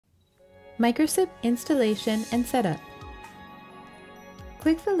MicroSIP installation and setup.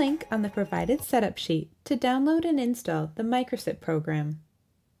 Click the link on the provided setup sheet to download and install the MicroSIP program.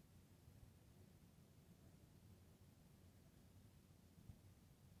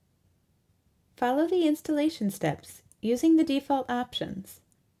 Follow the installation steps using the default options.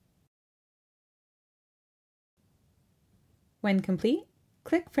 When complete,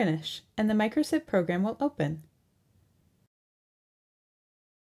 click Finish and the MicroSIP program will open.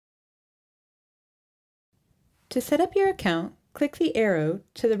 To set up your account, click the arrow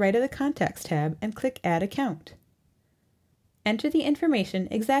to the right of the Contacts tab and click Add Account. Enter the information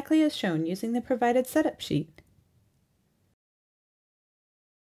exactly as shown using the provided setup sheet.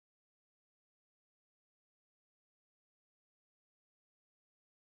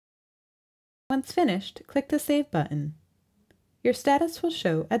 Once finished, click the Save button. Your status will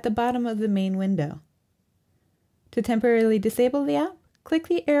show at the bottom of the main window. To temporarily disable the app, click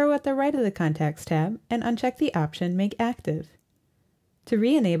the arrow at the right of the Contacts tab and uncheck the option Make Active. To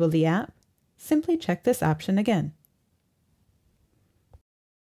re-enable the app, simply check this option again.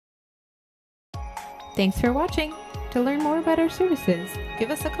 Thanks for watching. To learn more about our services, give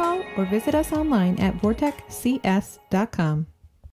us a call or visit us online at vortechcs.com.